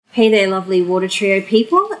Hey there, lovely Water Trio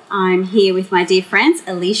people. I'm here with my dear friends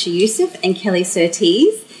Alicia Youssef and Kelly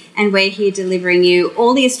Surtees, and we're here delivering you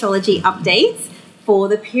all the astrology updates for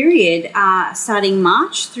the period starting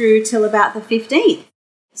March through till about the 15th.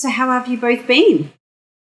 So how have you both been?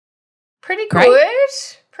 Pretty good.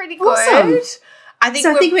 Pretty good. Awesome. I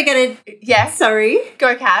think we're going to... Yeah. Sorry.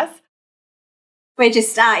 Go, Kaz. We're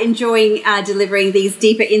just enjoying delivering these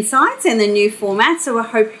deeper insights and the new format, so we're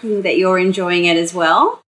hoping that you're enjoying it as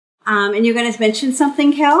well. And you're going to mention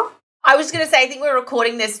something, Kel? I was going to say, I think we're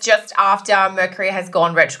recording this just after Mercury has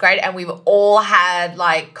gone retrograde and we've all had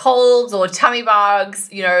like colds or tummy bugs,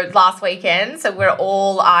 last weekend. So we're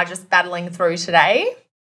all just battling through today.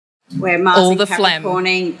 Where Mars all and the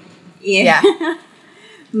Capricorning. phlegm. Yeah.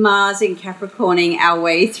 Mars and Capricorning our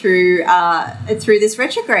way through this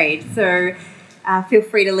retrograde. So feel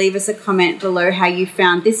free to leave us a comment below how you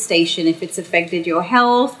found this station, if it's affected your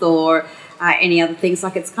health or any other things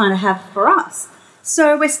like it's kind of have for us.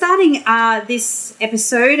 So we're starting this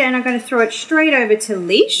episode and I'm going to throw it straight over to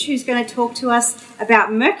Leash, who's going to talk to us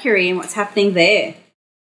about Mercury and what's happening there.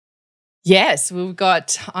 Yes,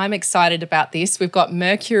 I'm excited about this. We've got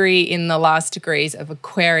Mercury in the last degrees of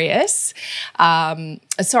Aquarius.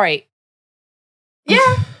 Sorry.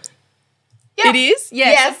 Yeah. It is?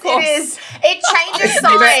 Yes, of course. It is. It changes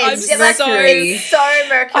signs. It's so Mercury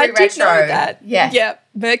retro. I did know that. Yeah.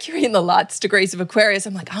 Mercury in the last degrees of Aquarius.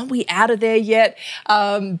 I'm like, aren't we out of there yet?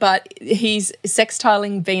 But he's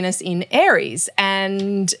sextiling Venus in Aries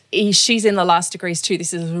and she's in the last degrees too.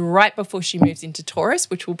 This is right before she moves into Taurus,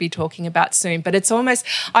 which we'll be talking about soon. But it's almost,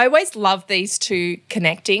 I always love these two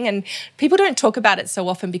connecting and people don't talk about it so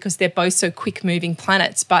often because they're both so quick moving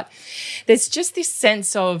planets. But there's just this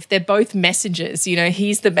sense of they're both messengers.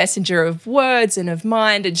 He's the messenger of words and of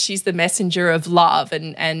mind and she's the messenger of love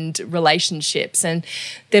and relationships. And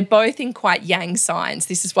they're both in quite yang signs.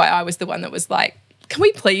 This is why I was the one that was like, can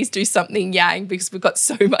we please do something yang? Because we've got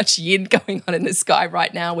so much yin going on in the sky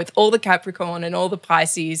right now with all the Capricorn and all the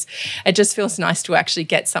Pisces. It just feels nice to actually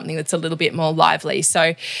get something that's a little bit more lively.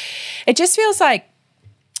 So it just feels like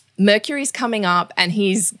Mercury's coming up and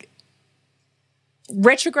he's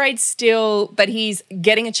retrograde still, but he's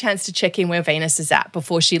getting a chance to check in where Venus is at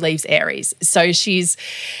before she leaves Aries. So she's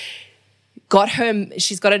got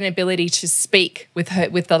an ability to speak with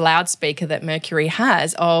the loudspeaker that Mercury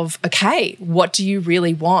has of, okay, what do you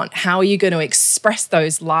really want? How are you going to express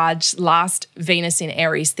those large last Venus in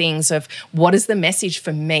Aries things of what is the message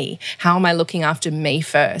for me? How am I looking after me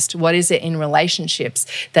first? What is it in relationships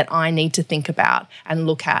that I need to think about and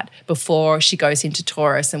look at before she goes into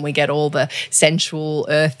Taurus and we get all the sensual,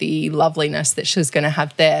 earthy loveliness that she's going to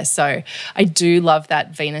have there. So I do love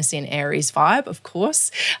that Venus in Aries vibe, of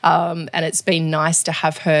course, and it's been nice to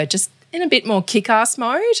have her just in a bit more kick-ass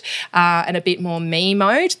mode and a bit more me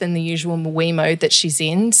mode than the usual we mode that she's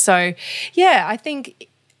in. So, yeah, I think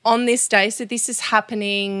on this day, so this is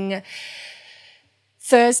happening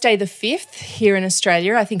Thursday the 5th here in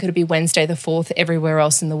Australia. I think it'll be Wednesday the 4th everywhere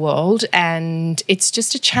else in the world. And it's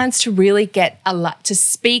just a chance to really get to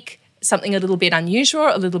speak something a little bit unusual,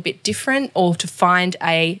 a little bit different, or to find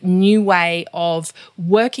a new way of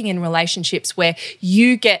working in relationships where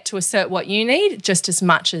you get to assert what you need just as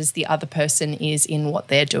much as the other person is in what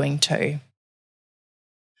they're doing too.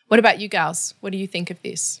 What about you girls? What do you think of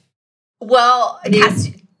this? Well, Cass,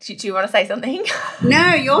 do you want to say something?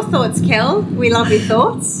 No, your thoughts, Kel. We love your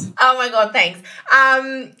thoughts. Oh my God, thanks.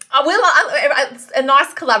 A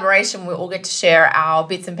nice collaboration. We all get to share our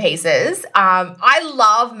bits and pieces. I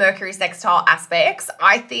love Mercury sextile aspects.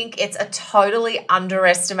 I think it's a totally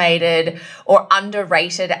underestimated or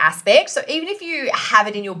underrated aspect. So even if you have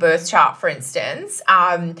it in your birth chart, for instance,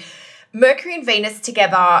 Mercury and Venus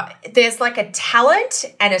together, there's like a talent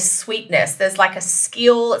and a sweetness. There's like a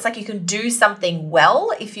skill. It's like you can do something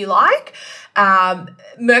well, if you like.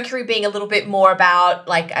 Mercury being a little bit more about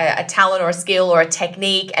like a talent or a skill or a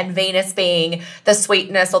technique, and Venus being the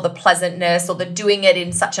sweetness or the pleasantness or the doing it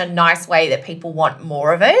in such a nice way that people want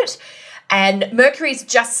more of it. And Mercury's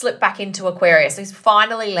just slipped back into Aquarius. He's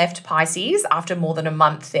finally left Pisces after more than a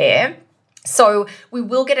month there. So we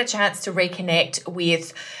will get a chance to reconnect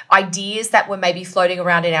with ideas that were maybe floating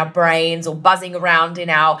around in our brains or buzzing around in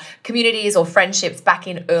our communities or friendships back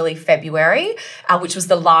in early February, which was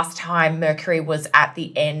the last time Mercury was at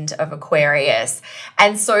the end of Aquarius.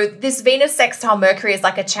 And so this Venus sextile Mercury is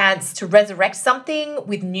like a chance to resurrect something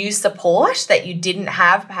with new support that you didn't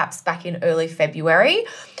have perhaps back in early February.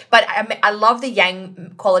 But I love the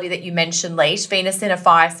yang quality that you mentioned, Leash. Venus in a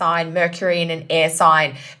fire sign, Mercury in an air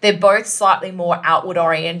sign. They're both slightly slightly more outward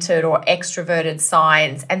oriented or extroverted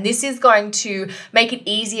signs. And this is going to make it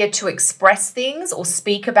easier to express things or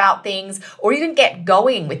speak about things or even get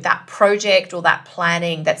going with that project or that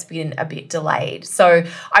planning that's been a bit delayed. So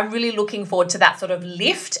I'm really looking forward to that sort of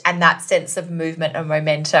lift and that sense of movement and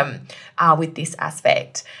momentum with this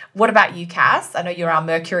aspect. What about you, Cass? I know you're our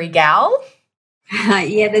Mercury gal.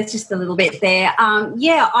 Yeah, there's just a little bit there.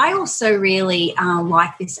 I also really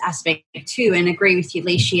like this aspect too, and agree with you,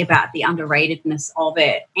 Leishy, about the underratedness of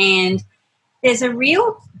it. And there's a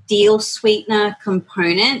real deal sweetener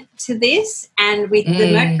component to this. And with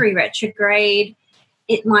the Mercury retrograde,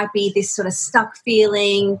 it might be this sort of stuck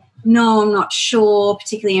feeling, no, I'm not sure,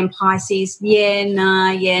 particularly in Pisces, yeah,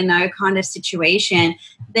 nah, yeah, no kind of situation.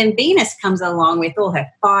 Then Venus comes along with all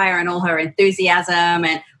her fire and all her enthusiasm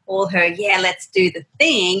and all her, yeah, let's do the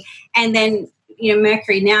thing. And then,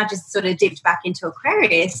 Mercury now just sort of dipped back into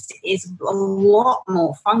Aquarius is a lot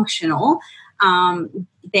more functional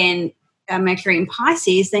than Mercury in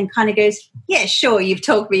Pisces, then kind of goes, yeah, sure, you've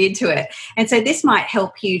talked me into it. And so this might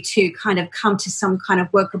help you to kind of come to some kind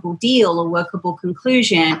of workable deal or workable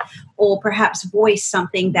conclusion, or perhaps voice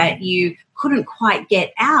something that you couldn't quite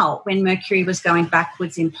get out when Mercury was going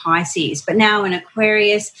backwards in Pisces. But now in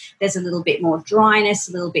Aquarius, there's a little bit more dryness,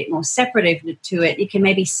 a little bit more separative to it. You can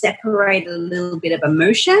maybe separate a little bit of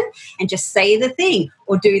emotion and just say the thing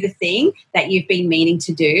or do the thing that you've been meaning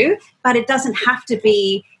to do. But it doesn't have to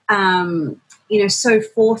be so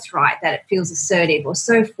forthright that it feels assertive, or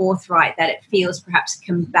so forthright that it feels perhaps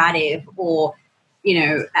combative, or,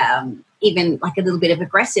 even like a little bit of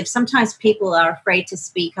aggressive. Sometimes people are afraid to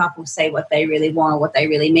speak up or say what they really want or what they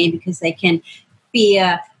really mean because they can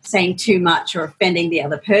fear saying too much or offending the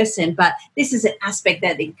other person. But this is an aspect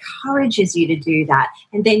that encourages you to do that.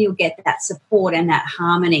 And then you'll get that support and that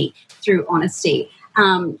harmony through honesty.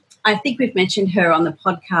 I think we've mentioned her on the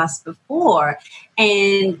podcast before,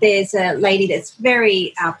 and there's a lady that's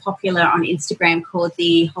very popular on Instagram called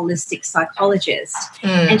the Holistic Psychologist,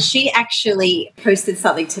 and she actually posted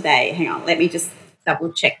something today. Hang on, let me just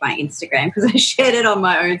double check my Instagram because I shared it on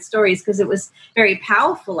my own stories because it was very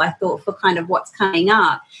powerful, I thought, for kind of what's coming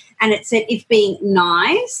up. And it said, if being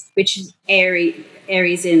nice, which is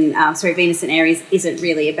Venus in Aries isn't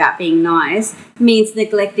really about being nice, means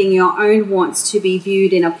neglecting your own wants to be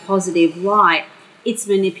viewed in a positive light, it's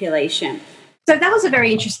manipulation. So that was a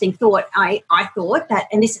very interesting thought. I thought that,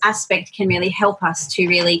 and this aspect can really help us to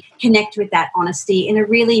really connect with that honesty in a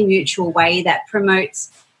really mutual way that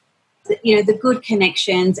promotes, the good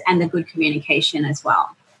connections and the good communication as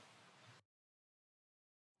well.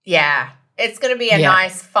 Yeah. It's going to be a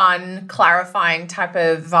nice, fun, clarifying type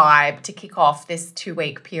of vibe to kick off this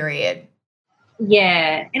 2-week period.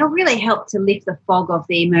 Yeah, it'll really help to lift the fog of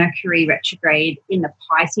the Mercury retrograde in the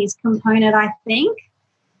Pisces component, I think.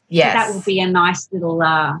 Yes. So that will be a nice little,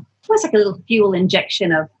 almost like a little fuel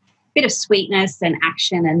injection of a bit of sweetness and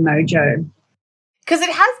action and mojo. Because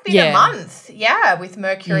it has been a month, with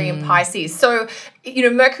Mercury in Pisces. So,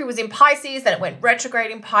 Mercury was in Pisces, then it went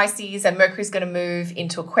retrograde in Pisces, and Mercury's going to move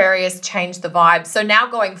into Aquarius, change the vibe. So now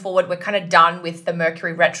going forward, we're kind of done with the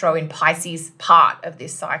Mercury retro in Pisces part of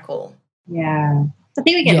this cycle. Yeah. So I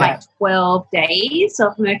think we get like 12 days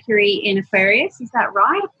of Mercury in Aquarius. Is that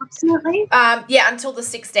right, approximately? Until the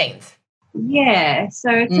 16th. Yeah.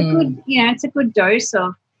 So it's a good, it's a good dose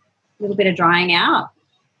of a little bit of drying out.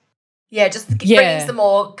 Yeah, just bringing some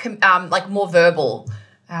more, more verbal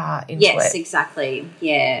into it. Yes, exactly.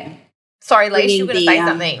 Yeah. Sorry, Leish, you were going to say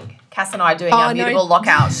something. Cass and I are doing our mutable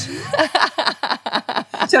lockout.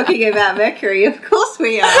 Talking about Mercury, of course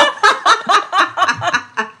we are.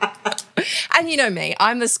 And you know me,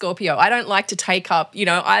 I'm the Scorpio. I don't like to take up,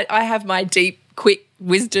 I have my deep, quick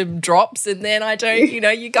wisdom drops, and then I don't,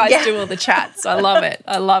 you guys do all the chats. I love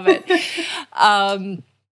it.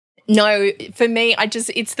 No, for me,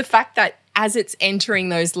 it's the fact that as it's entering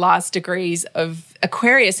those last degrees of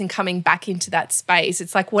Aquarius and coming back into that space,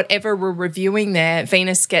 it's like whatever we're reviewing there,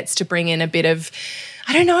 Venus gets to bring in a bit of,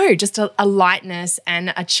 I don't know, just a lightness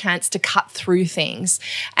and a chance to cut through things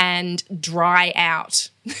and dry out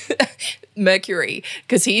Mercury,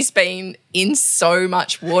 because he's been in so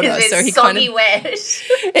much water. So he soggy wet.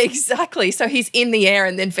 Exactly. So he's in the air,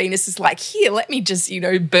 and then Venus is like, here, let me just,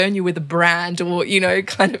 burn you with a brand, or,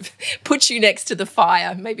 kind of put you next to the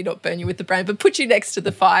fire. Maybe not burn you with the brand, but put you next to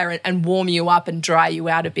the fire and warm you up and dry you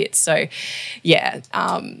out a bit. So,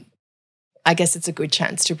 I guess it's a good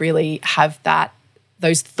chance to really have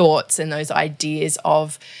those thoughts and those ideas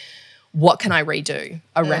of what can I redo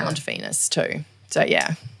around Venus too. So,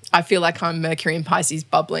 I feel like I'm Mercury and Pisces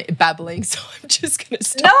babbling, so I'm just going to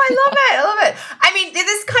stop. No, I love it. I mean,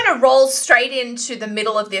 this kind of rolls straight into the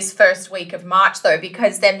middle of this first week of March, though,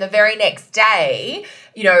 because then the very next day,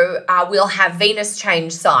 we'll have Venus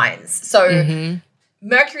change signs. So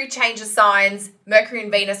Mercury changes signs, Mercury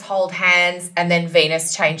and Venus hold hands, and then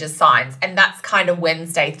Venus changes signs. And that's kind of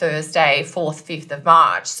Wednesday, Thursday, 4th, 5th of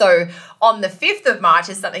March. So on the 5th of March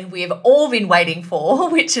is something we have all been waiting for,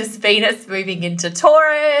 which is Venus moving into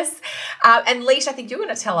Taurus. And Leash, I think you're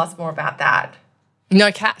going to tell us more about that.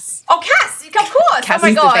 No, Cass. Oh, Cass, of course. Cass oh my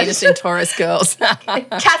is God. the Venus in Taurus girls.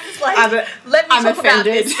 Cass is like, let me talk about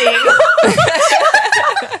this thing.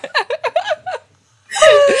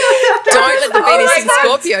 Don't let the Venus in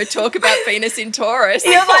Scorpio talk about Venus in Taurus.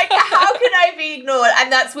 You're like, how can I be ignored?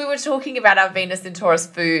 And we were talking about our Venus in Taurus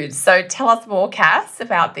foods. So tell us more, Cass,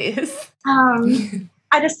 about this.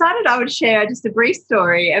 I decided I would share just a brief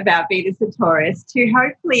story about Venus in Taurus to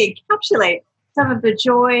hopefully encapsulate some of the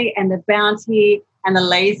joy and the bounty and the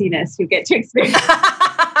laziness you get to experience.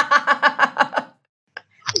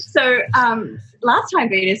 So last time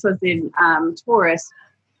Venus was in Taurus,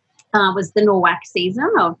 was the Norwalk season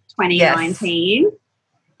of 2019. Yes.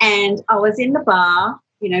 And I was in the bar,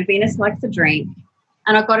 Venus likes to drink,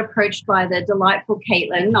 and I got approached by the delightful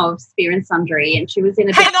Caitlin of Spear and Sundry, and she was in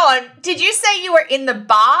a... Hang on, did you say you were in the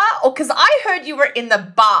bar? Or because I heard you were in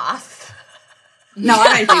the bath. No,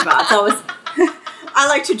 I don't do baths. I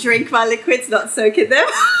like to drink my liquids, not soak in them.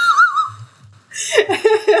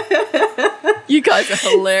 You guys are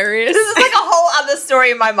hilarious. This is like a whole other story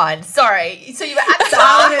in my mind. Sorry. So you were at the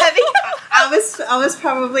bar. I was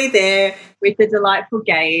probably there with the delightful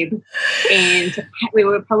Gabe, and we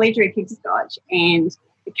were probably drinking scotch, and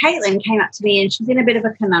Caitlin came up to me, and she's in a bit of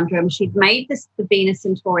a conundrum. She'd made the Venus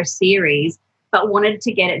and Taurus series, but wanted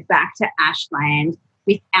to get it back to Ashland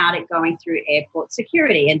without it going through airport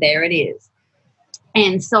security, and there it is.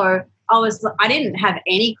 And so I didn't have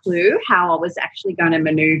any clue how I was actually going to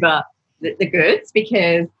maneuver the goods,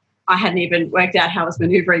 because I hadn't even worked out how I was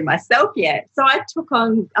maneuvering myself yet. So I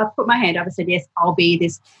put my hand up and said, yes, I'll be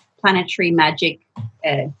this planetary magic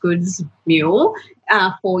goods mule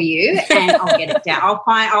for you, and I'll get it down.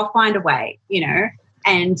 I'll find a way,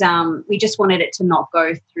 and we just wanted it to not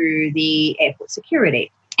go through the airport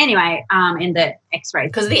security. Anyway, in the X-rays.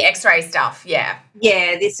 Because of the X-ray stuff, yeah.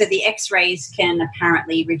 Yeah, so the X-rays can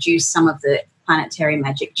apparently reduce some of the planetary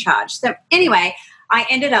magic charge. So anyway, I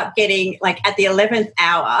ended up getting, at the 11th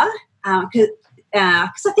hour, because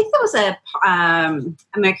I think there was a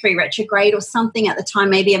Mercury retrograde or something at the time,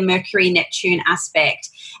 maybe a Mercury-Neptune aspect,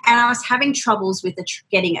 and I was having troubles with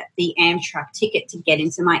getting the Amtrak ticket to get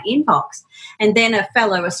into my inbox. And then a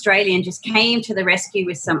fellow Australian just came to the rescue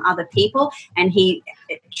with some other people, and he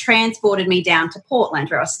transported me down to Portland,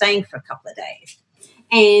 where I was staying for a couple of days.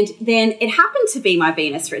 And then it happened to be my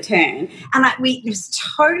Venus return. And it was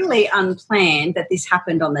totally unplanned that this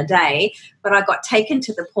happened on the day, but I got taken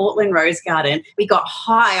to the Portland Rose Garden. We got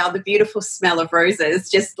high on the beautiful smell of roses,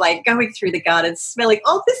 just going through the garden, smelling,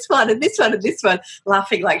 this one and this one and this one,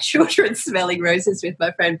 laughing like children, smelling roses with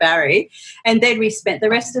my friend Barry. And then we spent the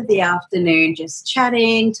rest of the afternoon just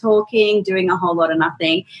chatting, talking, doing a whole lot of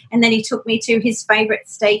nothing. And then he took me to his favourite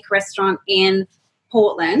steak restaurant in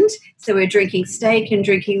Portland. So we're drinking steak and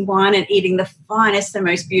drinking wine and eating the finest and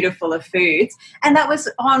most beautiful of foods. And that was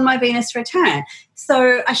on my Venus return.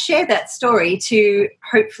 So I share that story to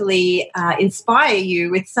hopefully inspire you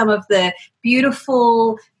with some of the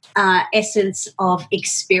beautiful essence of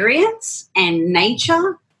experience and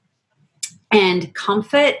nature and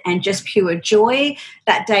comfort and just pure joy.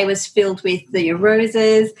 That day was filled with the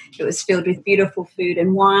roses. It was filled with beautiful food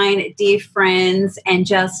and wine, dear friends, and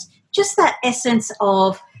just that essence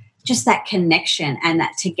of just that connection and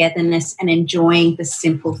that togetherness and enjoying the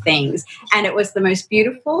simple things. And it was the most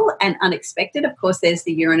beautiful and unexpected. Of course, there's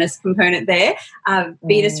the Uranus component there,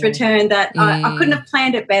 Venus return that I couldn't have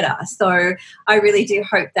planned it better. So I really do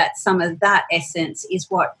hope that some of that essence is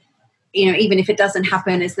what, even if it doesn't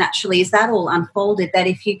happen as naturally as that all unfolded, that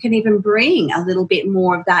if you can even bring a little bit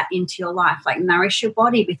more of that into your life, like nourish your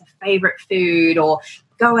body with a favorite food, or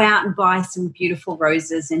go out and buy some beautiful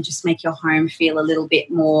roses and just make your home feel a little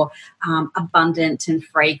bit more abundant and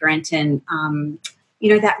fragrant, and,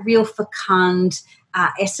 that real fecund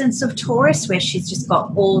essence of Taurus, where she's just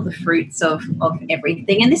got all the fruits of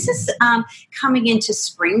everything. And this is coming into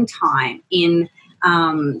springtime in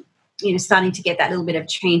starting to get that little bit of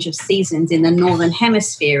change of seasons in the northern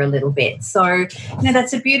hemisphere a little bit. So,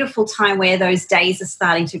 that's a beautiful time where those days are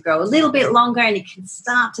starting to grow a little bit longer, and you can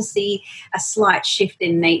start to see a slight shift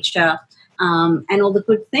in nature and all the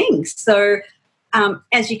good things. So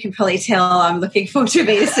As you can probably tell, I'm looking forward to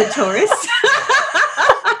Venus and Taurus.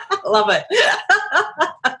 Love it.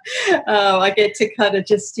 I get to kind of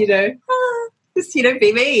just,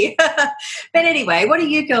 be me. But anyway, what are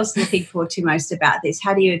you girls looking forward to most about this?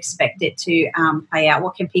 How do you expect it to play out?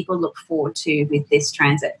 What can people look forward to with this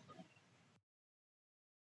transit?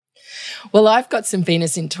 Well, I've got some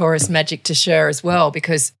Venus in Taurus magic to share as well,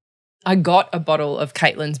 because I got a bottle of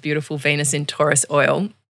Caitlin's beautiful Venus in Taurus oil,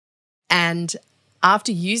 and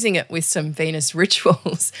after using it with some Venus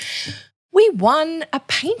rituals, we won a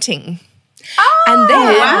painting. Oh, and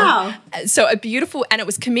then, wow. So a beautiful, and it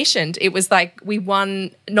was commissioned. It was like we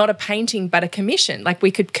won not a painting, but a commission. Like we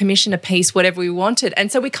could commission a piece, whatever we wanted.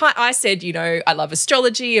 And so I said, I love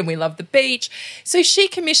astrology and we love the beach. So she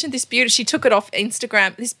commissioned this she took it off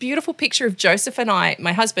Instagram, this beautiful picture of Joseph and I,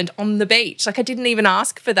 my husband, on the beach. Like I didn't even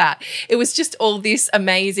ask for that. It was just all this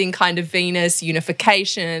amazing kind of Venus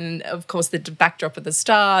unification, of course, the backdrop of the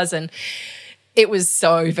stars, and it was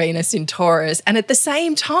so Venus in Taurus. And at the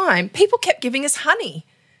same time, people kept giving us honey.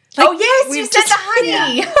 Like, yes, you said the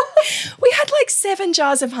honey. Yeah. We had like 7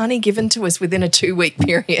 jars of honey given to us within a 2-week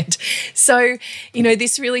period. So,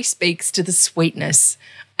 this really speaks to the sweetness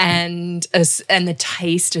and the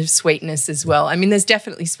taste of sweetness as well. I mean, there's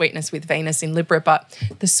definitely sweetness with Venus in Libra, but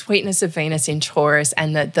the sweetness of Venus in Taurus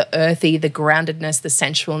and the earthy, the groundedness, the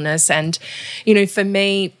sensualness. And, for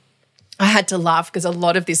me, I had to laugh because a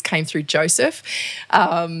lot of this came through Joseph.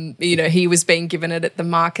 He was being given it at the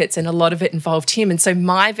markets and a lot of it involved him. And so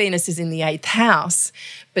my Venus is in the 8th house,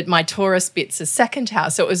 but my Taurus bit's a 2nd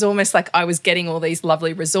house. So it was almost like I was getting all these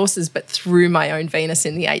lovely resources, but through my own Venus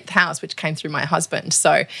in the 8th house, which came through my husband.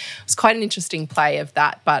 So it was quite an interesting play of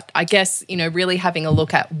that. But I guess, really having a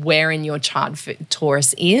look at where in your chart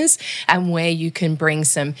Taurus is and where you can bring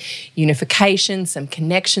some unification, some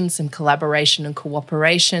connection, some collaboration and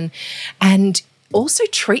cooperation. And also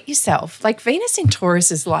treat yourself. Like Venus in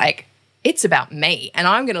Taurus is like, it's about me and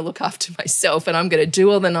I'm going to look after myself and I'm going to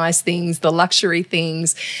do all the nice things, the luxury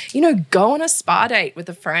things, go on a spa date with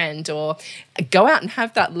a friend or go out and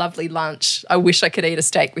have that lovely lunch. I wish I could eat a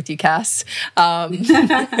steak with you, Cass. But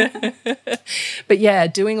yeah,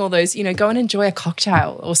 doing all those, go and enjoy a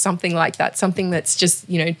cocktail or something like that, something that's just,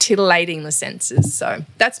 titillating the senses. So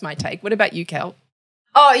that's my take. What about you, Kel?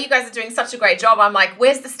 Oh, you guys are doing such a great job. I'm like,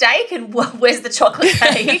 where's the steak and where's the chocolate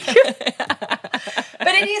cake?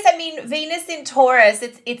 But it is, Venus in Taurus,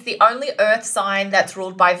 it's the only earth sign that's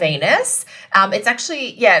ruled by Venus. It's actually,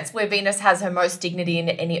 it's where Venus has her most dignity in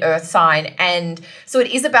any earth sign. And so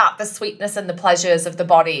it is about the sweetness and the pleasures of the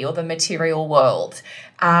body or the material world.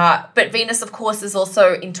 But Venus, of course, is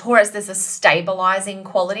also in Taurus, there's a stabilizing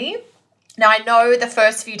quality. Now, I know the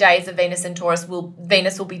first few days of Venus in Taurus,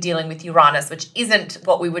 Venus will be dealing with Uranus, which isn't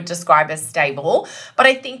what we would describe as stable. But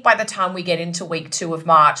I think by the time we get into week 2 of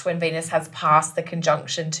March, when Venus has passed the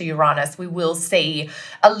conjunction to Uranus, we will see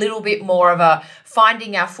a little bit more of a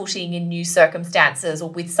finding our footing in new circumstances or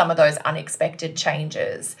with some of those unexpected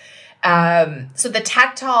changes. So the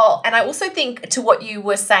tactile, and I also think to what you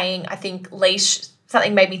were saying, I think Leash,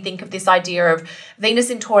 something made me think of this idea of Venus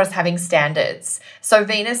in Taurus having standards. So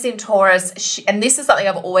Venus in Taurus, and this is something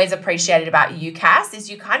I've always appreciated about you, Cass, is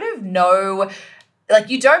you kind of know, like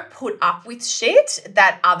you don't put up with shit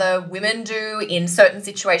that other women do in certain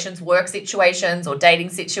situations, work situations or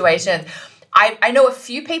dating situations. I know a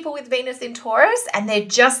few people with Venus in Taurus and they're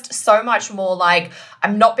just so much more like,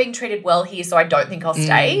 I'm not being treated well here, so I don't think I'll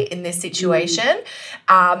stay in this situation.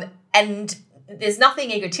 And there's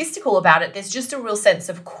nothing egotistical about it. There's just a real sense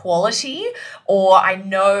of quality, or I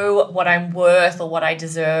know what I'm worth or what I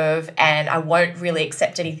deserve, and I won't really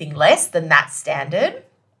accept anything less than that standard.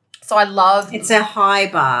 So I love... It's a high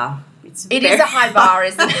bar. It is a high bar,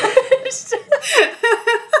 isn't it?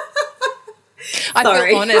 I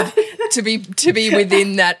feel honoured to be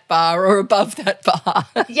within that bar or above that bar.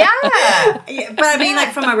 Yeah. But I mean,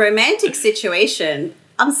 like from a romantic situation,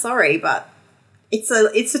 I'm sorry, but it's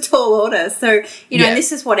a tall order. So, and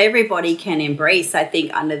this is what everybody can embrace, I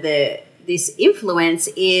think, under this influence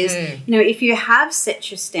is, if you have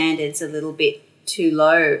set your standards a little bit too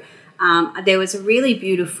low. There was a really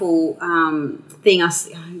beautiful thing,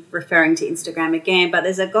 I'm referring to Instagram again, but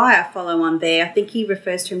there's a guy I follow on there. I think he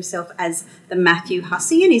refers to himself as the Matthew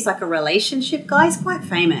Hussey, and he's like a relationship guy. He's quite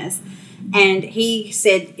famous. And he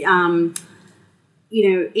said,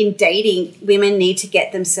 in dating, women need to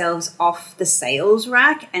get themselves off the sales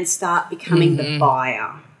rack and start becoming the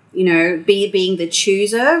buyer, being the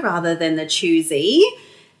chooser rather than the choosee.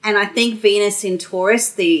 And I think Venus in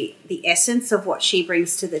Taurus, the essence of what she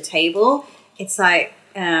brings to the table, it's like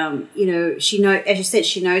as you said,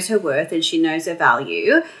 she knows her worth and she knows her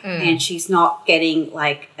value, and she's not getting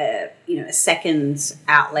like a second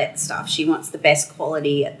outlet stuff. She wants the best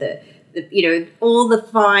quality at the all the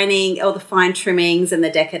fine trimmings and the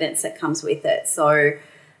decadence that comes with it. So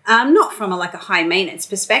not from a high maintenance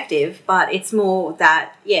perspective, but it's more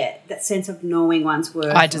that sense of knowing one's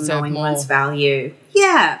worth, I deserve knowing more. one's value.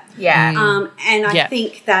 Yeah. And I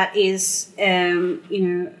think that is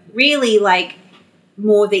really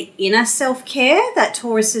more the inner self-care that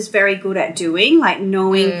Taurus is very good at doing,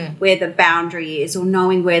 knowing where the boundary is or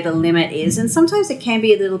knowing where the limit is. And sometimes it can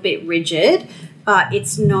be a little bit rigid, but it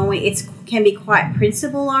can be quite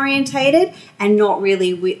principle orientated and not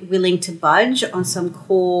really willing to budge on some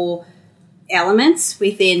core elements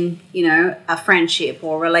within, a friendship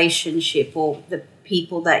or relationship or the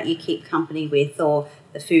people that you keep company with or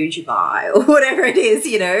the food you buy or whatever it is,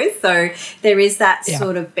 So there is that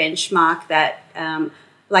sort of benchmark that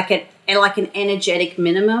like an energetic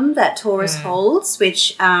minimum that Taurus holds,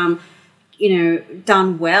 which done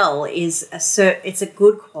well it's a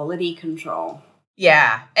good quality control.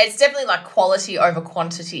 Yeah, it's definitely quality over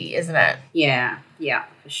quantity, isn't it? Yeah,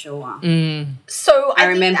 for sure. So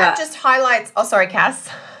I think that just highlights. Oh, sorry, Cass.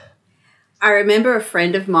 I remember a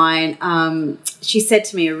friend of mine. She said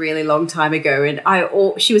to me a really long time ago, and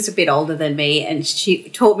she was a bit older than me, and she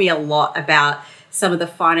taught me a lot about some of the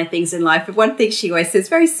finer things in life. But one thing she always says,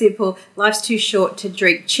 very simple: life's too short to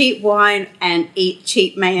drink cheap wine and eat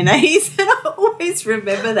cheap mayonnaise. And I always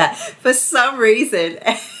remember that for some reason.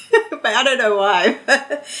 But I don't know why.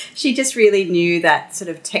 She just really knew that sort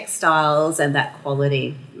of textiles and that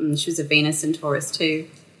quality. She was a Venus and Taurus too.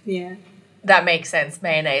 Yeah. That makes sense.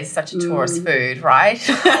 Mayonnaise is such a Taurus food, right?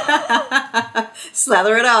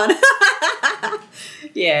 Slather it on.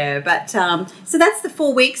 Yeah, but so that's the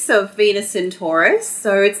 4 weeks of Venus and Taurus.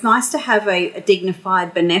 So it's nice to have a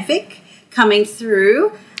dignified benefic coming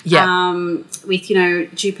through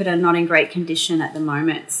with, Jupiter not in great condition at the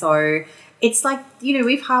moment. So it's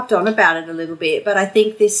we've harped on about it a little bit, but I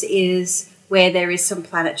think this is where there is some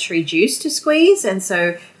planetary juice to squeeze. And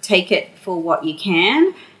so take it for what you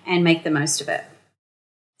can and make the most of it.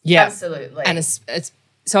 Yeah, absolutely. And it's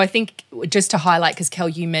so I think just to highlight, because Kel,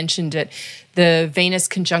 you mentioned it, the Venus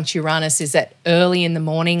conjunct Uranus is at early in the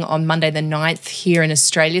morning on Monday the 9th here in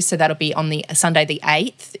Australia. So that'll be on the Sunday the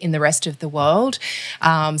 8th in the rest of the world.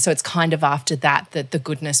 So it's kind of after that the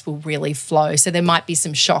goodness will really flow. So there might be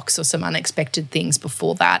some shocks or some unexpected things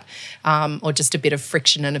before that, or just a bit of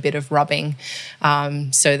friction and a bit of rubbing.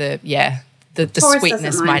 So the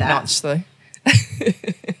sweetness might not slow.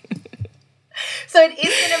 So it is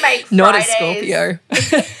going to make Fridays... Not a Scorpio.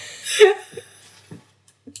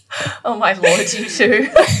 Oh, my Lord, you too.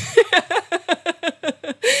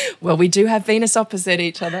 Well, we do have Venus opposite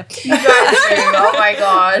each other. You guys do. Oh, my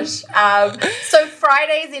gosh. So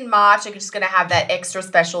Fridays in March are just going to have that extra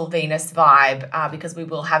special Venus vibe because we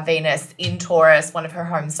will have Venus in Taurus, one of her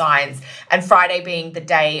home signs, and Friday being the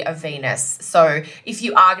day of Venus. So if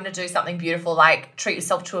you are going to do something beautiful, like treat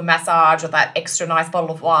yourself to a massage or that extra nice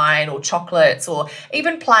bottle of wine or chocolates, or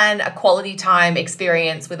even plan a quality time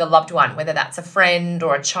experience with a loved one, whether that's a friend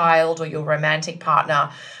or a child or your romantic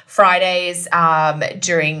partner, Fridays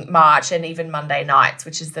during March and even Monday nights,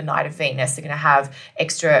 which is the night of Venus, are going to have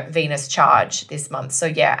extra Venus charge this month. So,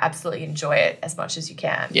 yeah, absolutely enjoy it as much as you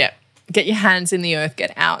can. Yeah. Get your hands in the earth,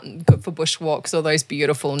 get out and good for bushwalks, all those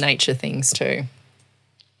beautiful nature things too.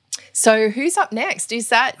 So who's up next? Is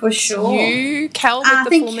that for sure you, Kel, with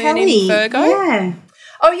the full moon in Virgo? Yeah.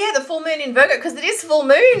 Oh, yeah, the full moon in Virgo, because it is full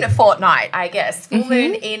moon fortnight, I guess. Full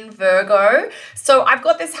moon in Virgo. So I've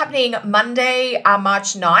got this happening Monday,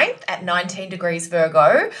 March 9th at 19 degrees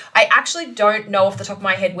Virgo. I actually don't know off the top of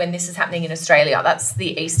my head when this is happening in Australia. That's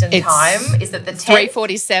the Eastern time. Is it the 10th?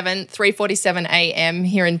 3:47 a.m.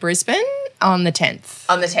 here in Brisbane on the 10th.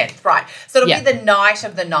 On the 10th, right. So it'll be the night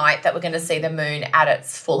of the night that we're going to see the moon at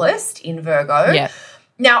its fullest in Virgo. Yeah.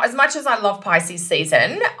 Now, as much as I love Pisces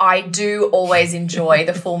season, I do always enjoy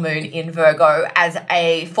the full moon in Virgo as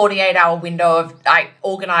a 48-hour window of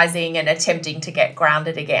organising and attempting to get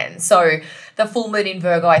grounded again. So the full moon in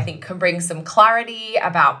Virgo, I think, can bring some clarity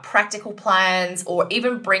about practical plans or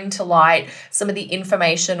even bring to light some of the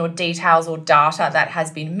information or details or data that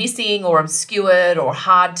has been missing or obscured or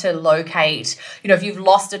hard to locate. If you've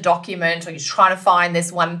lost a document or you're trying to find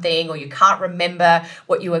this one thing or you can't remember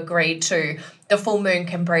what you agreed to, the full moon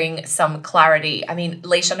can bring some clarity. I mean,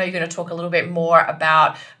 Leisha, I know you're going to talk a little bit more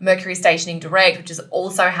about Mercury stationing direct, which is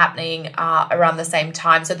also happening around the same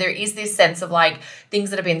time. So there is this sense of things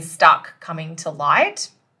that have been stuck coming to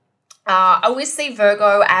light. I always see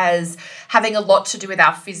Virgo as having a lot to do with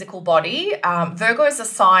our physical body. Virgo is a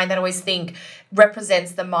sign that I always think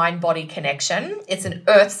represents the mind-body connection. It's an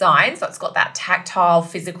earth sign, so it's got that tactile,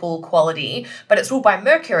 physical quality, but it's ruled by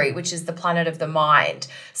Mercury, which is the planet of the mind.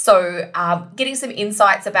 So getting some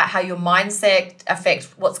insights about how your mindset affects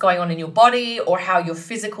what's going on in your body, or how your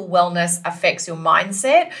physical wellness affects your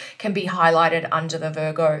mindset, can be highlighted under the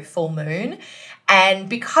Virgo full moon. And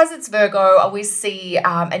because it's Virgo, I always see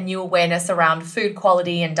a new awareness around food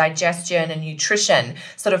quality and digestion and nutrition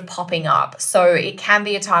sort of popping up. So it can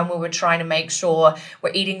be a time where we're trying to make sure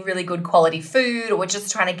we're eating really good quality food, or we're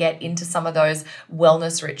just trying to get into some of those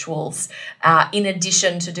wellness rituals, in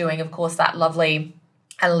addition to doing, of course, that lovely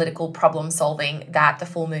analytical problem solving that the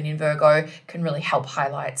full moon in Virgo can really help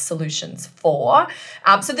highlight solutions for.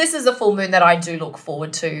 So this is a full moon that I do look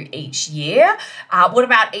forward to each year. What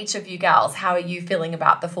about each of you gals? How are you feeling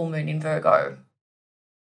about the full moon in Virgo?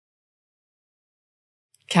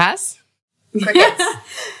 Cass? Crickets.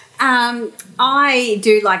 I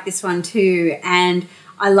do like this one too, and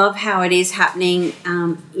I love how it is happening,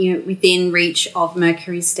 within reach of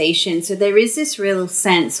Mercury's station. So there is this real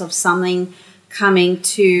sense of something coming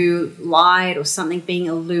to light, or something being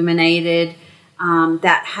illuminated,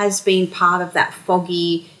 that has been part of that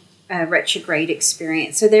foggy retrograde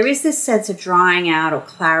experience. So there is this sense of drying out, or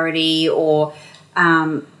clarity, or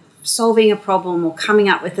solving a problem, or coming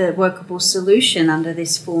up with a workable solution under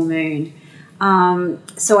this full moon.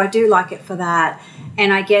 So I do like it for that.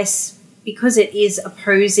 And I guess because it is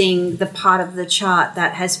opposing the part of the chart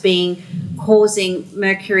that has been causing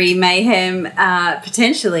Mercury mayhem,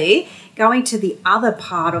 potentially, going to the other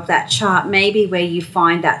part of that chart, maybe where you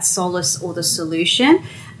find that solace or the solution.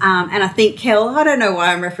 And I think, Kel, I don't know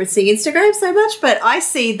why I'm referencing Instagram so much, but I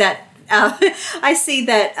see that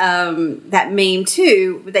that meme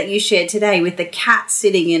too that you shared today with the cat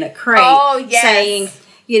sitting in a crate, saying,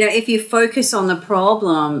 if you focus on the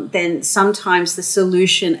problem, then sometimes the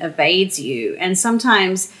solution evades you. And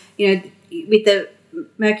sometimes, with the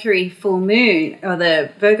Mercury full moon or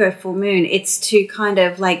the Virgo full moon, it's to kind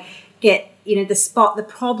of like get, the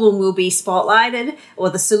problem will be spotlighted, or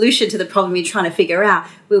the solution to the problem you're trying to figure out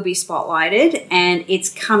will be spotlighted, and it's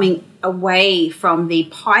coming away from the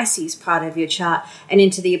Pisces part of your chart and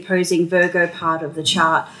into the opposing Virgo part of the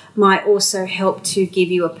chart. Might also help to give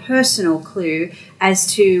you a personal clue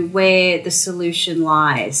as to where the solution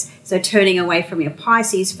lies. So turning away from your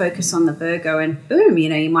Pisces, focus on the Virgo, and boom,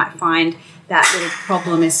 you might find that little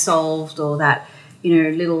problem is solved, or that,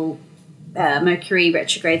 little Mercury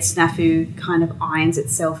retrograde snafu kind of irons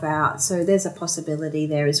itself out. So there's a possibility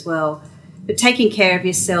there as well. But taking care of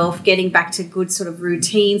yourself, getting back to good sort of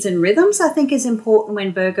routines and rhythms, I think is important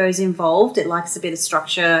when Virgo's involved. It likes a bit of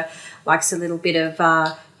structure, likes a little bit of,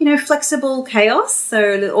 flexible chaos.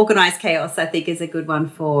 So organized chaos, I think, is a good one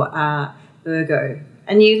for Virgo.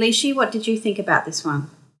 And you, Lishi, what did you think about this one?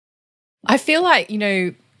 I feel like,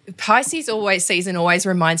 Pisces season always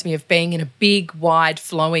reminds me of being in a big, wide,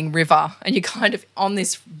 flowing river, and you're kind of on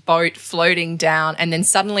this boat floating down, and then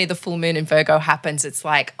suddenly the full moon in Virgo happens. It's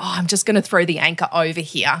like, I'm just going to throw the anchor over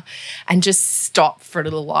here and just stop for a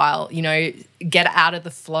little while, get out of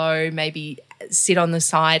the flow, maybe sit on the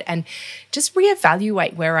side and just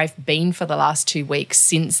reevaluate where I've been for the last 2 weeks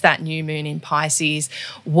since that new moon in Pisces.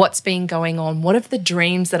 What's been going on? What are the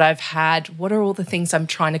dreams that I've had? What are all the things I'm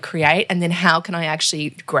trying to create? And then how can I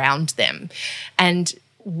actually ground them? And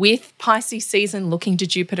with Pisces season looking to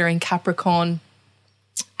Jupiter in Capricorn,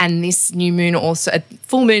 and this new moon also,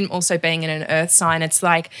 full moon also being in an earth sign, it's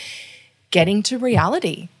like getting to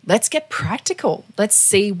reality. Let's get practical. Let's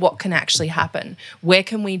see what can actually happen. Where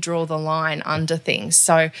can we draw the line under things?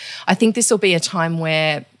 So I think this will be a time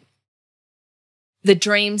where the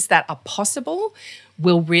dreams that are possible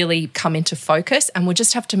will really come into focus, and we'll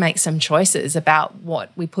just have to make some choices about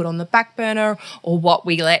what we put on the back burner, or what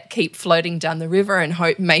we let keep floating down the river and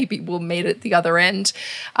hope maybe we'll meet at the other end.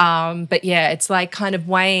 But yeah, it's like kind of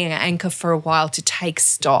weighing an anchor for a while to take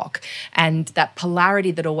stock, and that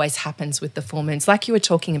polarity that always happens with the full moons, like you were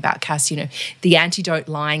talking about, Cass, the antidote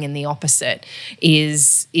lying in the opposite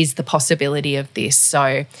is the possibility of this.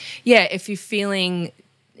 So yeah, if you're feeling,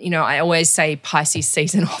 I always say Pisces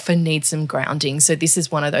season often needs some grounding. So this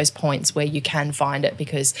is one of those points where you can find it,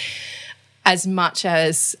 because as much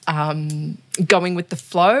as going with the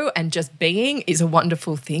flow and just being is a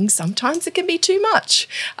wonderful thing, sometimes it can be too much.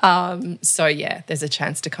 So yeah, there's a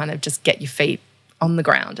chance to kind of just get your feet on the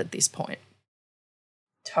ground at this point.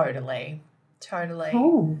 Totally.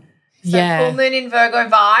 Oh. So full moon in Virgo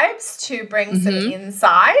vibes to bring some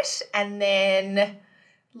insight, and then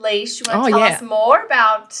Leash, you want to tell us more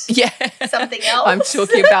about something else? I'm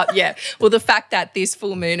talking about, well, the fact that this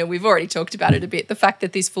full moon, and we've already talked about it a bit, the fact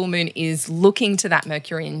that this full moon is looking to that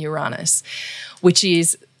Mercury and Uranus, which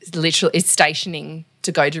is literally, it's stationing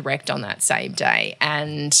to go direct on that same day.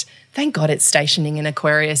 And thank God it's stationing in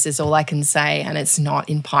Aquarius is all I can say, and it's not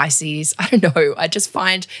in Pisces. I don't know. I just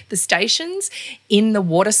find the stations in the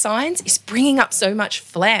water signs is bringing up so much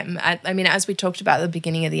phlegm. I mean, as we talked about at the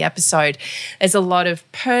beginning of the episode, there's a lot of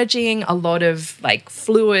purging, a lot of like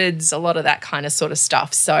fluids, a lot of that kind of sort of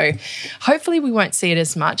stuff. So hopefully we won't see it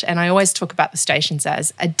as much. And I always talk about the stations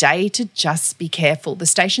as a day to just be careful. The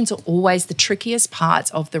stations are always the trickiest parts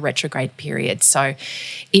of the retrograde period. So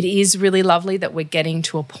it is really lovely that we're getting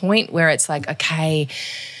to a point where it's like, okay,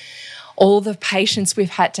 all the patience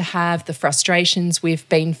we've had to have, the frustrations we've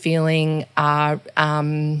been feeling are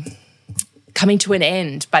coming to an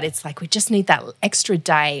end, but it's like we just need that extra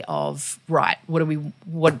day of, right,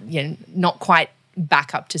 not quite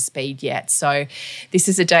back up to speed yet. So this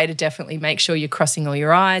is a day to definitely make sure you're crossing all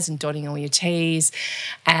your I's and dotting all your T's,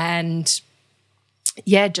 and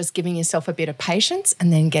just giving yourself a bit of patience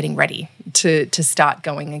and then getting ready to start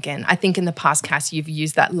going again. I think in the past, Cass, you've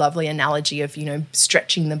used that lovely analogy of,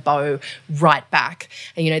 stretching the bow right back.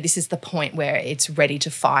 And, this is the point where it's ready to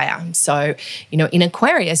fire. So, in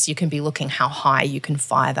Aquarius, you can be looking how high you can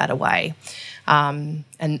fire that away. And,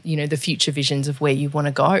 the future visions of where you want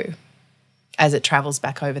to go as it travels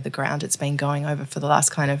back over the ground. It's been going over for the last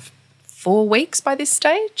kind of 4 weeks by this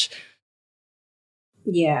stage.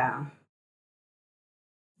 Yeah.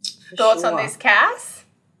 Thoughts on this, Cass?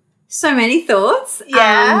 So many thoughts.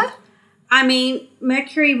 Yeah.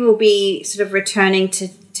 Mercury will be sort of returning to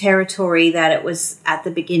territory that it was at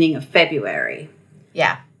the beginning of February.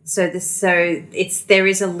 Yeah. So there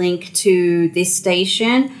is a link to this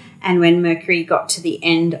station and when Mercury got to the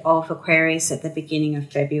end of Aquarius at the beginning of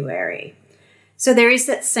February. So there is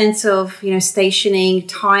that sense of, stationing,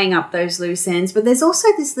 tying up those loose ends. But there's also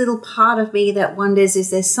this little part of me that wonders, is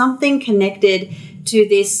there something connected to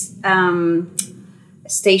this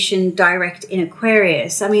station direct in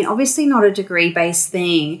Aquarius? I mean, obviously not a degree-based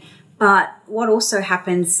thing, but what also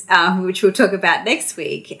happens, which we'll talk about next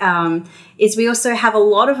week, is we also have a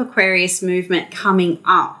lot of Aquarius movement coming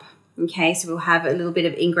up. Okay, so we'll have a little bit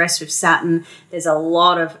of ingress with Saturn. There's a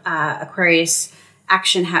lot of Aquarius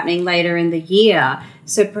action happening later in the year.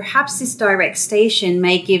 So perhaps this direct station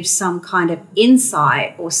may give some kind of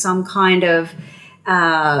insight or some kind of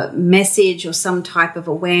message or some type of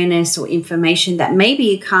awareness or information that maybe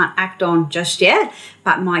you can't act on just yet,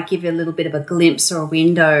 but might give you a little bit of a glimpse or a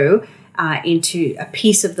window into a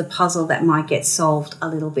piece of the puzzle that might get solved a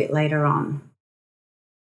little bit later on.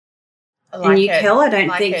 And you, Kel, I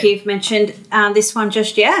don't think you've mentioned this one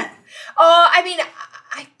just yet. Oh,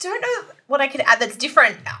 I don't know what I could add that's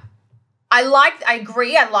different. I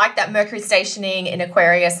agree. I like that Mercury stationing in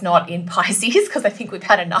Aquarius, not in Pisces, because I think we've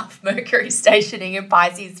had enough Mercury stationing in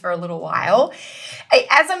Pisces for a little while.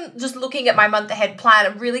 As I'm just looking at my month ahead plan,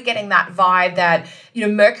 I'm really getting that vibe that,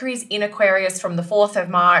 Mercury's in Aquarius from the 4th of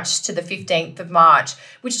March to the 15th of March,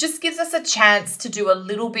 which just gives us a chance to do a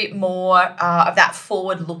little bit more of that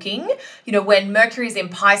forward looking. When Mercury's in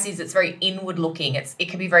Pisces, it's very inward looking. It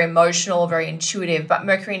can be very emotional, very intuitive, but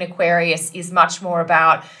Mercury in Aquarius is much more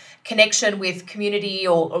about connection with community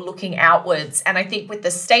or looking outwards. And I think with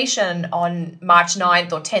the station on March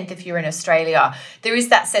 9th or 10th, if you're in Australia, there is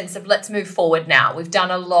that sense of let's move forward now. We've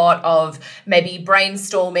done a lot of maybe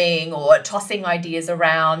brainstorming or tossing ideas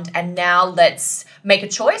around, and now let's make a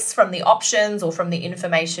choice from the options or from the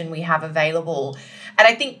information we have available. And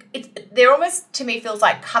I think there almost, to me, feels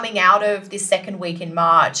like coming out of this second week in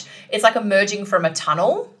March, it's like emerging from a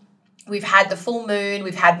tunnel. We've had the full moon,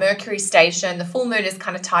 we've had Mercury station. The full moon is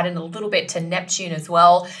kind of tied in a little bit to Neptune as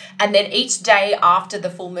well. And then each day after the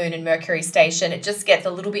full moon and Mercury station, it just gets a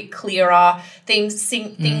little bit clearer. Things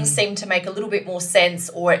seem to make a little bit more sense,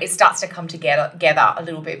 or it starts to come together a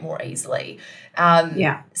little bit more easily.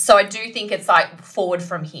 So I do think it's like forward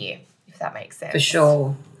from here, if that makes sense. For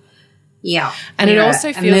sure. Yeah. And it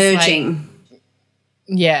also feels emerging.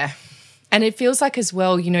 Yeah. And it feels like as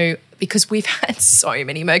well, because we've had so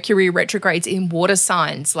many Mercury retrogrades in water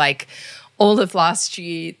signs, like all of last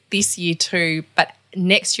year, this year too, but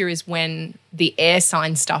next year is when the air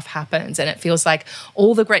sign stuff happens, and it feels like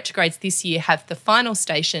all the retrogrades this year have the final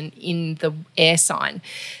station in the air sign.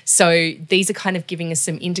 So these are kind of giving us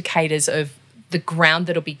some indicators of the ground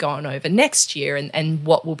that'll be gone over next year and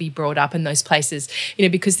what will be brought up in those places,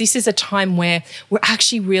 because this is a time where we're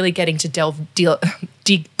actually really getting to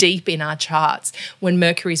dig deep in our charts when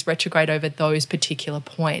Mercury's retrograde over those particular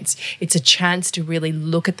points. It's a chance to really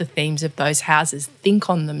look at the themes of those houses, think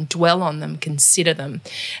on them, dwell on them, consider them.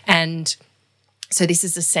 And so this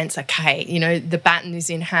is a sense, okay, the baton is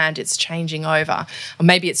in hand, it's changing over. Or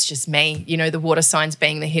maybe it's just me, the water signs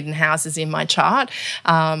being the hidden houses in my chart.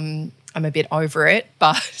 I'm a bit over it,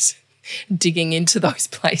 but digging into those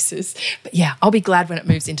places. But yeah, I'll be glad when it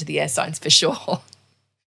moves into the air signs for sure.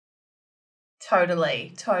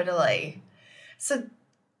 Totally. So,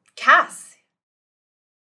 Cass.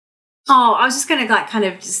 Oh, I was just going to kind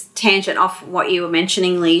of just tangent off what you were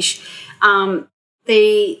mentioning, Leash.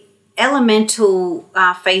 The elemental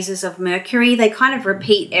phases of Mercury, they kind of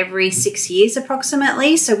repeat every 6 years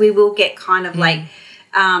approximately. So we will get kind of like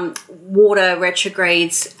water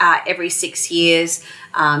retrogrades every 6 years.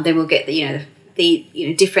 Then we'll get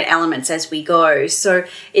the different elements as we go. So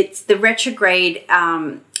it's the retrograde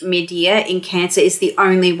mid-year in Cancer is the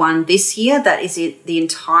only one this year that is the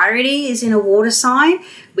entirety is in a water sign.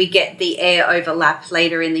 We get the air overlap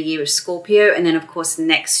later in the year of Scorpio, and then of course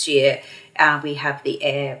next year we have the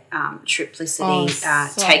air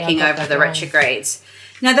triplicity taking over the retrogrades.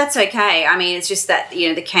 No, that's okay. I mean, it's just that,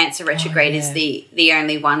 the Cancer retrograde is the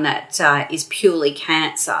only one that is purely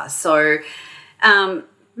Cancer. So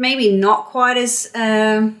maybe not quite as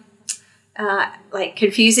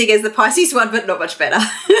confusing as the Pisces one, but not much better.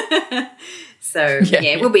 So,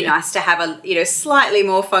 it will be nice to have a, slightly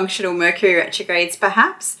more functional Mercury retrogrades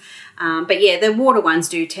perhaps. But the water ones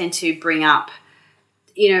do tend to bring up,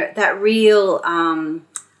 that real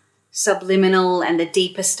subliminal and the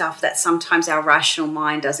deeper stuff that sometimes our rational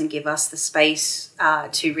mind doesn't give us the space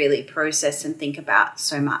to really process and think about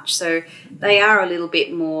so much. So they are a little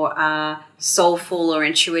bit more soulful or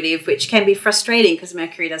intuitive, which can be frustrating because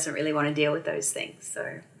Mercury doesn't really want to deal with those things.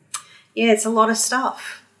 So, it's a lot of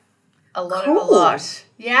stuff. A lot.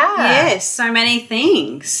 Yeah. Yes, so many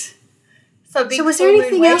things. So was there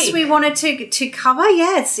anything else we wanted to cover?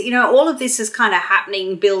 Yes, all of this is kind of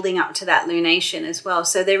happening, building up to that lunation as well.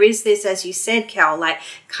 So there is this, as you said, Cal, like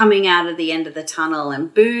coming out of the end of the tunnel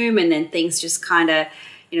and boom, and then things just kind of,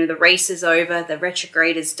 the race is over, the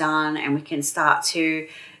retrograde is done, and we can start to,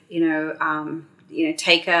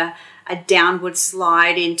 take a downward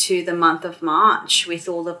slide into the month of March with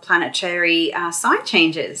all the planetary sign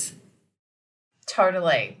changes.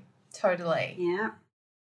 Totally. Yeah.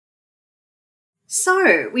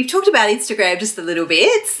 So we've talked about Instagram just a little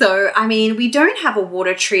bit. So, we don't have a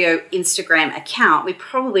Water Trio Instagram account. We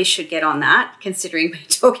probably should get on that, considering we're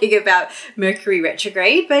talking about Mercury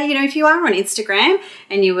retrograde. But, if you are on Instagram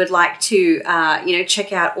and you would like to,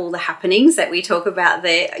 check out all the happenings that we talk about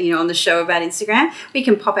there, on the show about Instagram, we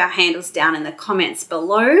can pop our handles down in the comments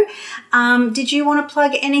below. Did you want to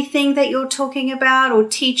plug anything that you're talking about or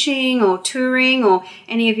teaching or touring or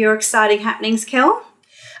any of your exciting happenings, Kel?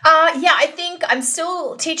 I think I'm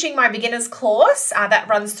still teaching my beginner's course that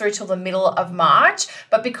runs through till the middle of March.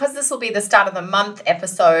 But because this will be the start of the month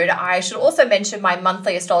episode, I should also mention my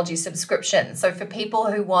monthly astrology subscription. So for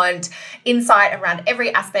people who want insight around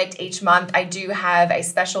every aspect each month, I do have a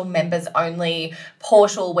special members only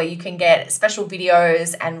portal where you can get special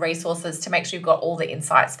videos and resources to make sure you've got all the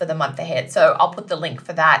insights for the month ahead. So I'll put the link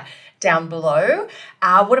for that down below.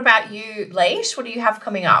 What about you, Leish? What do you have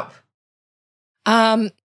coming up?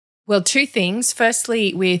 Well, two things.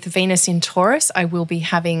 Firstly, with Venus in Taurus, I will be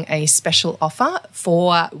having a special offer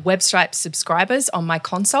for website subscribers on my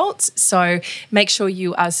consults. So make sure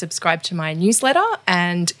you are subscribed to my newsletter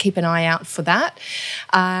and keep an eye out for that.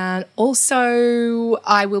 Also,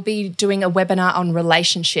 I will be doing a webinar on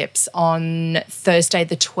relationships on Thursday,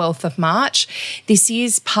 the 12th of March. This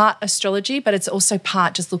is part astrology, but it's also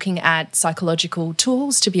part just looking at psychological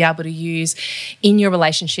tools to be able to use in your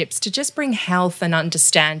relationships to just bring health and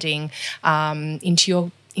understanding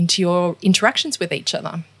into your interactions with each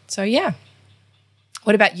other. So, yeah.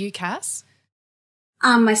 What about you, Cass?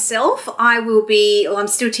 Myself, I'm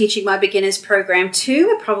still teaching my beginners program too.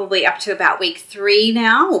 We're probably up to about week 3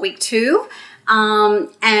 now, or week 2.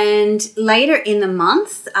 And later in the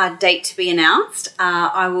month, date to be announced,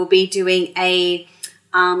 I will be doing a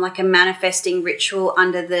manifesting ritual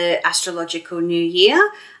under the astrological new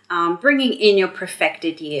year. Bringing in your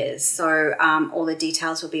perfected years. So all the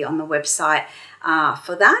details will be on the website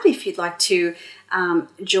for that. If you'd like to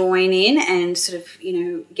join in and sort of,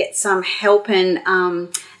 get some help and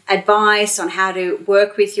advice on how to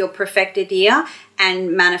work with your perfected year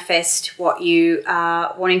and manifest what you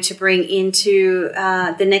are wanting to bring into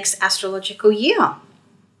the next astrological year.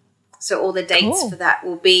 So all the dates Cool. for that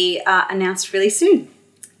will be announced really soon.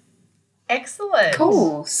 Excellent.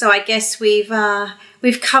 Cool. So I guess we've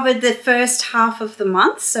covered the first half of the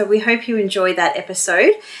month. So we hope you enjoyed that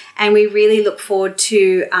episode, and we really look forward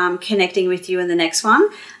to connecting with you in the next one.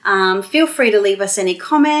 Feel free to leave us any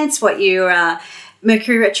comments, what your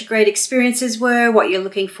Mercury retrograde experiences were, what you're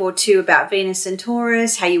looking forward to about Venus and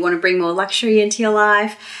Taurus, how you want to bring more luxury into your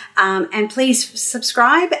life. And please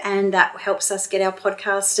subscribe, and that helps us get our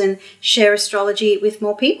podcast and share astrology with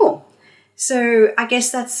more people. So I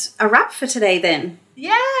guess that's a wrap for today then.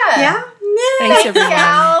 Yeah. Yeah? Thanks, everyone.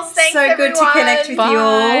 Gals. Thanks, so good to everyone. connect with you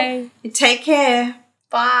all. Take care.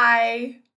 Bye.